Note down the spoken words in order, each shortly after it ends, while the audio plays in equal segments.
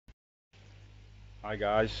Hi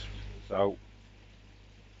guys, so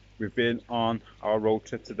we've been on our road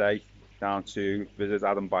trip today down to visit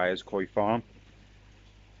Byer's Koi Farm,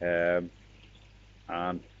 um,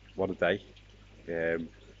 and what a day! Um,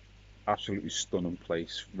 Absolutely stunning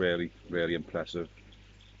place, really impressive.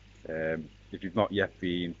 If you've not yet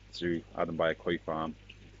been to Byer Koi Farm,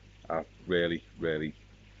 I really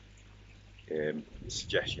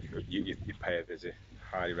suggest you pay a visit.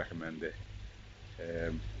 Highly recommend it.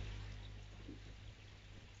 Um,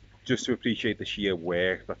 just to appreciate the sheer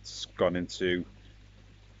work that's gone into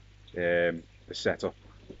the setup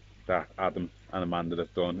that Adam and Amanda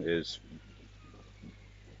have done is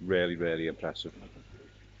really impressive.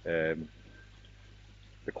 Um,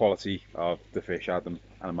 the quality of the fish Adam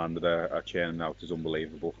and Amanda are churning out is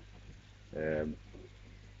unbelievable. Um,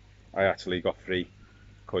 I actually got free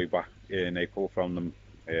koi back in April from them.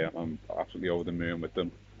 I'm absolutely over the moon with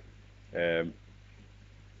them. Um,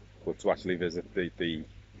 but to actually visit the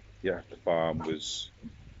farm was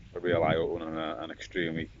a real eye opener and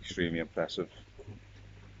extremely impressive.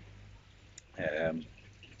 Um,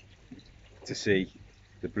 to see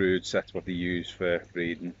the brood sets what they use for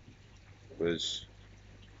breeding was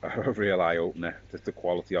a real eye opener. The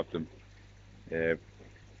quality of them. Uh,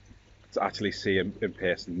 to actually see in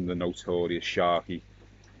person the notorious Sharky,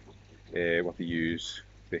 what they use,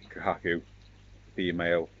 the Kahaku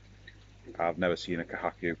female. I've never seen a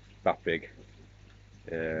Kahaku that big.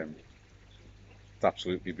 Um, it's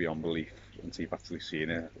absolutely beyond belief until you've actually seen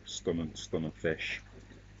it. Stunning fish.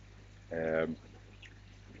 Um,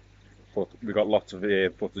 but we got lots of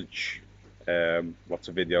footage, lots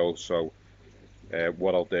of videos. So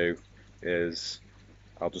what I'll do is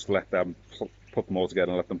I'll just let them put them all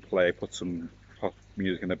together and let them play. Put some pop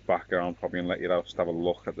music in the background, probably, and let you just have a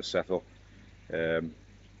look at the setup. Um,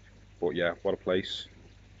 but yeah, what a place!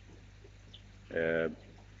 Um,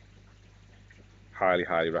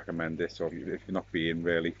 highly recommend it. So if you're not being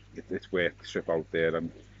really, it's worth the trip out there.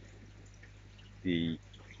 And the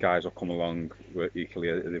guys that come along were equally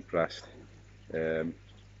as impressed. Um,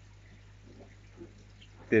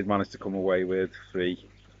 did manage to come away with free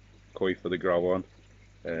koi for the grow on.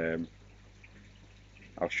 Um,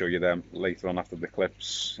 I'll show you them later on after the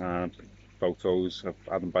clips and photos of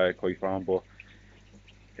Adam Byer Koi Farm. But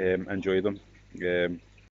enjoy them.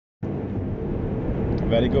 A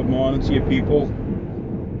very good morning to you people.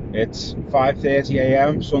 It's 5:30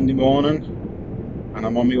 a.m. Sunday morning, and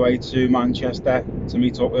I'm on my way to Manchester to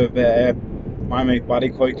meet up with my mate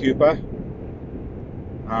Byer Koi Cooper,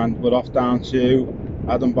 and we're off down to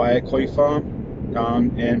Byer Koi Farm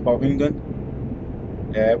down in Bovingdon.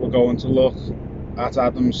 We're going to look at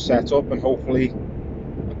Adam's setup and hopefully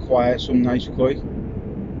acquire some nice koi.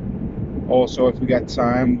 Also, if we get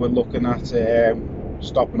time, we're looking at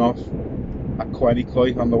stopping off at Quenny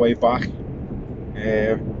Koi on the way back,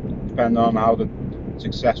 depending on how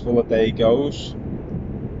successful the day goes.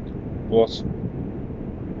 But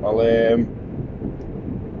I'll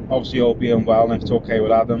obviously, all being well, and if it's okay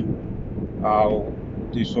with Adam, I'll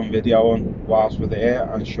do some videoing whilst we're there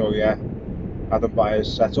and show you Adam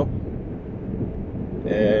Byer's setup.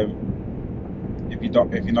 If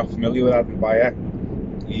you're not familiar with Adam Byer,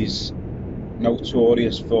 he's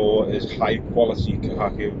notorious for his high quality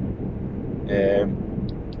kahaku.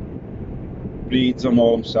 Breeds them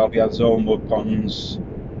all himself. He has his own mud ponds,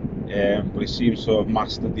 but he seems to have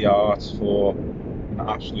mastered the art for an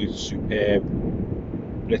absolute superb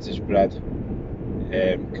British bred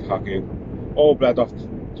kahaku, all bred off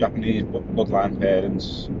Japanese bloodline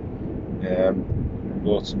parents.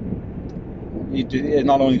 But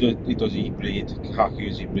not only does he breed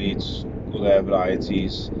kahakus, he breeds other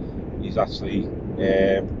varieties. He's actually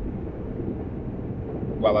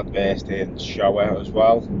well advanced in shower as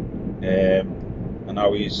well. And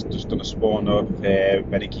now he's just done a spawn of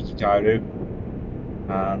Benikiki Kairu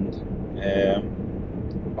and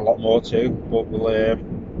a lot more too. But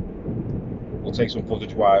we'll take some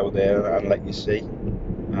footage while we're there and let you see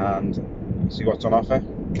and see what's on offer.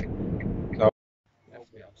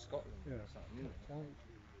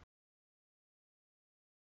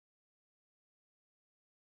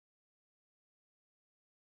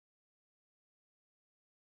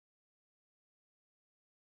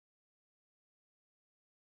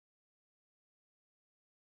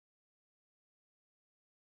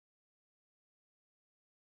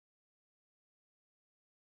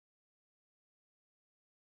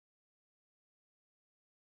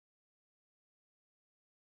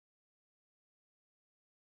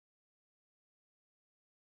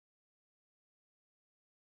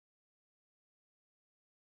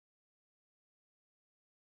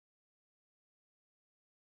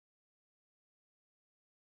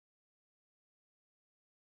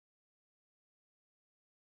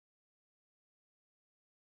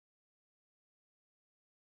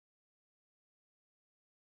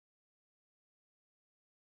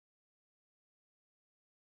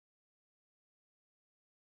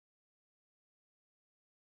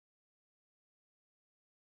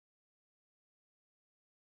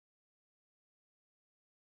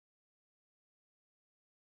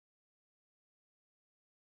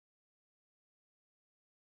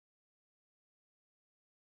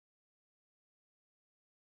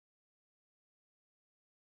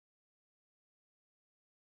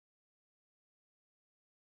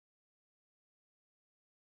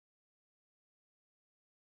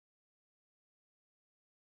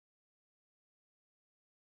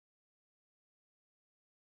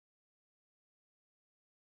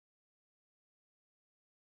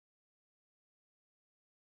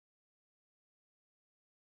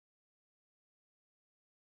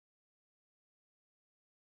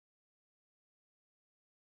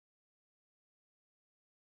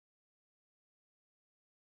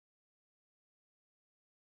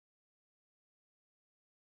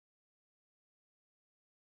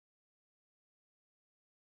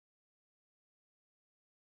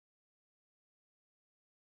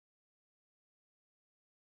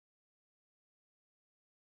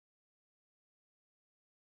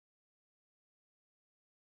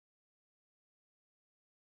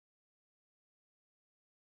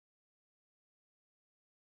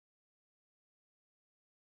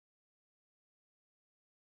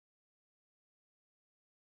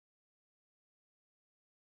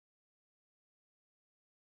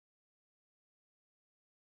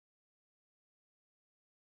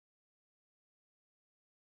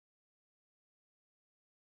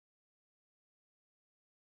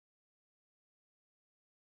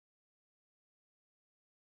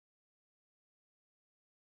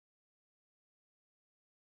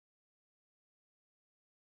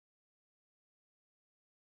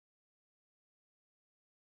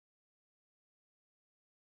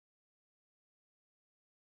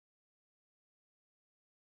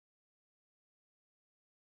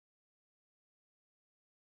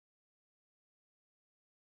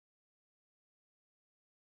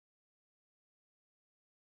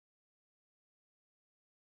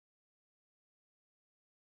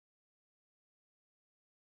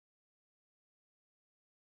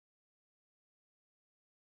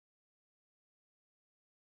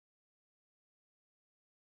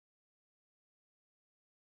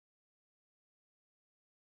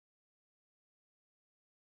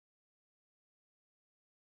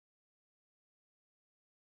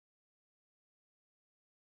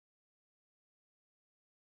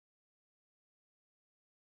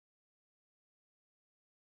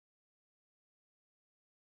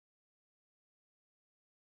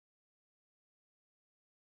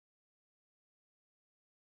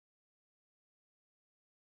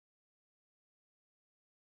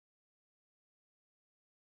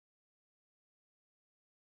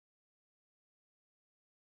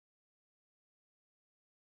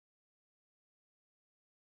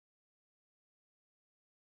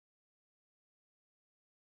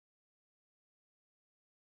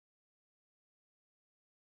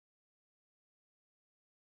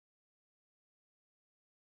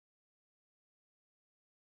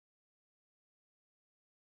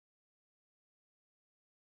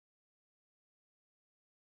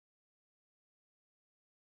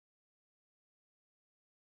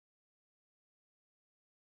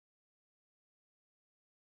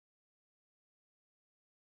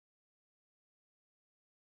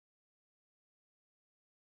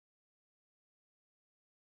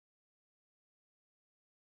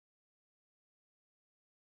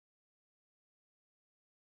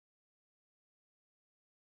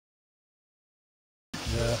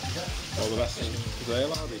 the rest is rail,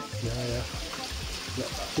 are they? Yeah.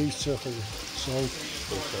 These two are sold.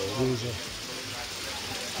 These are.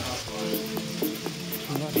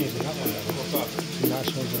 Some nice ones in that one. What's that? Some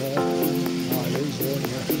nice ones there. Oh, these there,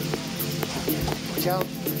 yeah.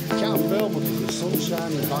 Can't film because the sun's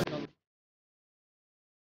shining back on.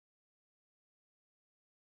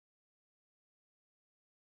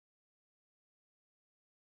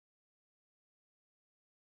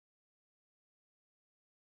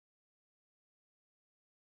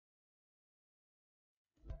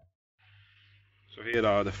 So here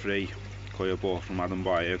are the 3 koi I bought from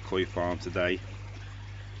Byer Koi Farm today.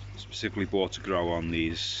 Specifically bought to grow on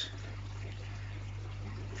these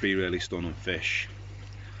 3 really stunning fish.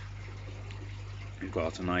 We've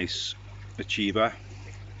got a nice achiever,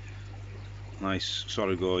 nice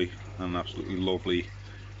sorghoi, and an absolutely lovely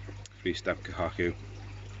 3-step kahaku.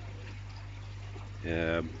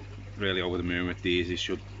 Really over the moon with these. These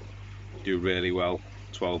should do really well.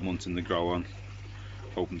 12 months in the grow on,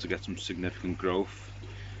 hoping to get some significant growth.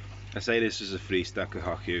 I say this is a 3-step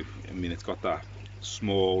kahaku. I mean, it's got that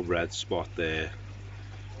small red spot there,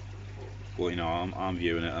 but you know, I'm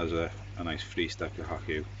viewing it as a nice 3-step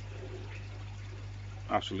kahaku.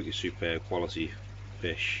 Absolutely superb quality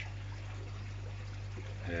fish,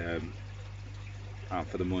 and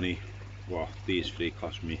for the money what these 3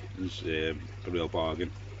 cost me is a real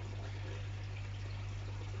bargain.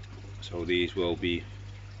 So these will be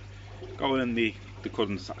going in the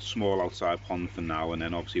current small outside pond for now, and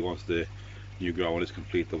then obviously once the new growing is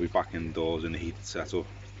complete they'll be back indoors in the heated setup.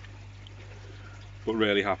 But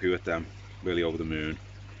really happy with them, really over the moon.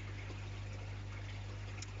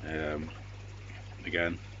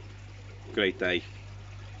 Again, great day.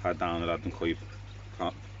 Had down at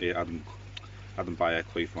Byer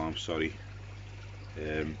Koi Farm, sorry.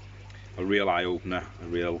 A real eye-opener, a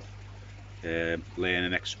real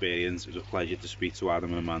learning experience. It was a pleasure to speak to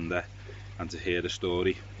Adam and Amanda and to hear the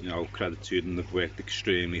story. You know, credit to them, they've worked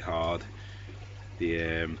extremely hard.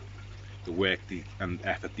 The work and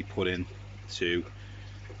effort they put in to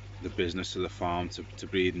the business of the farm, to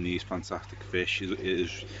breeding these fantastic fish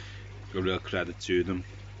is a real credit to them.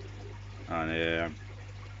 And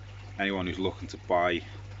anyone who's looking to buy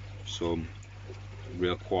some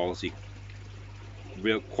real quality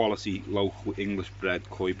local English bred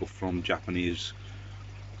koi, but from Japanese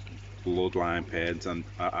bloodline parents, and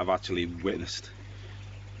I've actually witnessed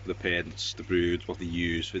the parents, the broods, what they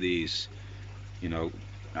use for these. You know,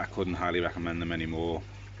 I couldn't highly recommend them anymore.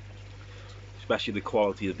 Especially the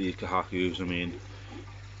quality of these kahakus. I mean,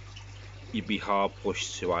 you'd be hard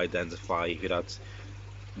pushed to identify if you'd had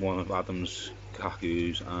one of Adam's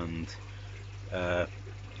kahakus and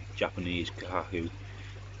Japanese kahaku.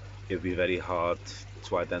 It would be very hard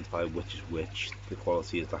to identify which is which. The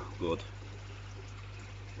quality is that good.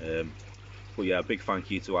 But yeah, a big thank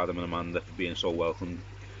you to Adam and Amanda for being so welcome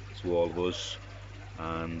to all of us,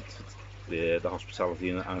 and the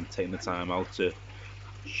hospitality and taking the time out to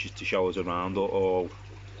show us around all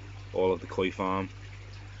of the koi farm.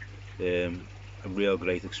 A real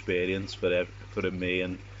great experience for me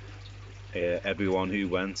and everyone who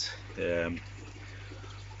went.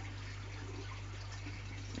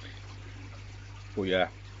 But yeah,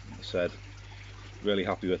 as I said, really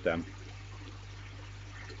happy with them.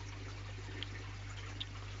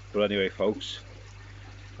 But anyway folks,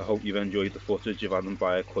 I hope you've enjoyed the footage of Adam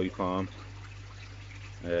Byer Koi Farm.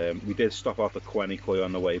 We did stop off at Koi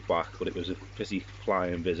on the way back, but it was a pretty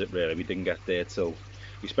flying visit really. We didn't get there till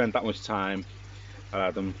we spent that much time at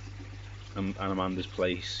Adam and Amanda's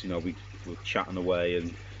place. You know, we were chatting away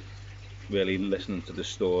and really listening to the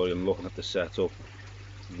story and looking at the setup.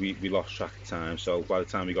 We lost track of time, so by the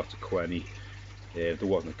time we got to Quenny, there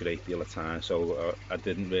wasn't a great deal of time, so I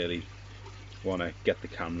didn't really want to get the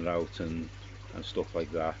camera out and stuff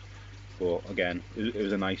like that. But again, it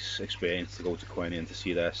was a nice experience to go to Quenny and to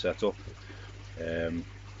see their setup.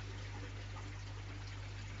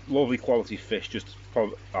 Lovely quality fish, just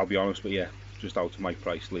I'll be honest with you, just out of my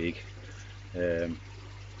price league. You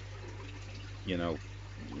know,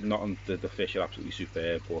 not the fish are absolutely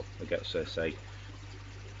superb, but I guess I say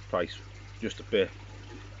price just a bit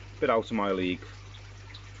out of my league.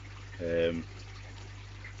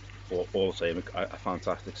 But all the same, a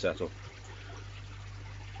fantastic setup.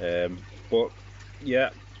 But yeah,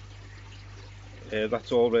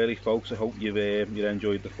 that's all really folks. I hope you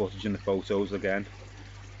enjoyed the footage and the photos again.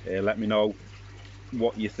 Let me know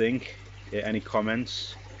what you think, any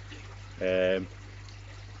comments,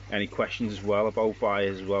 any questions as well about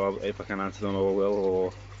buyers as well. If I can answer them, I will.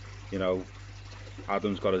 Or you know,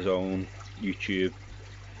 Adam's got his own YouTube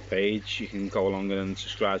page. You can go along and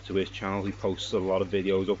subscribe to his channel. He posts a lot of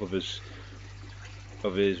videos up of his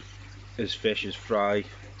of his fish, his fry,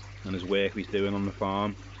 and his work he's doing on the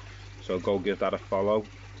farm. So go give that a follow.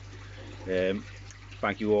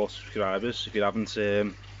 Thank you all subscribers. If you haven't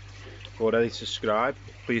already subscribed,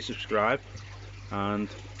 please subscribe and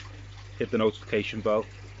hit the notification bell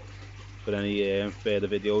for any further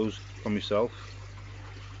videos from myself.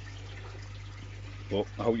 But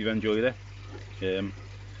I hope you've enjoyed it.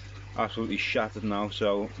 Absolutely shattered now,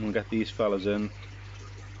 so I'm gonna get these fellas in,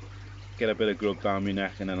 get a bit of grub down my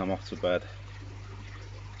neck, and then I'm off to bed.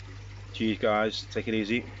 Cheers guys, take it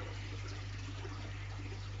easy.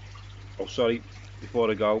 Oh sorry, before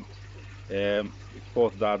I go,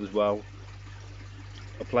 before Dad as well,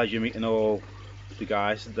 a pleasure meeting all the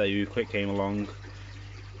guys today who quick came along.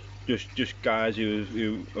 Just guys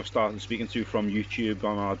who I've started speaking to from YouTube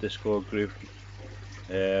on our Discord group.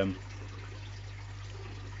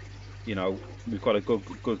 You know, we've got a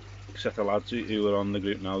good set of lads who are on the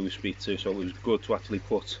group now who speak to, so it was good to actually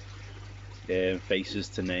put faces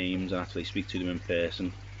to names and actually speak to them in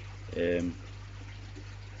person.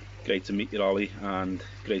 Great to meet you, Ollie, and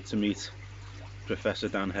great to meet Professor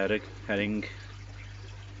Dan Herring.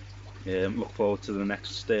 Look forward to the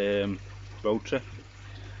next road trip.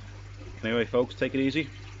 Anyway folks, take it easy.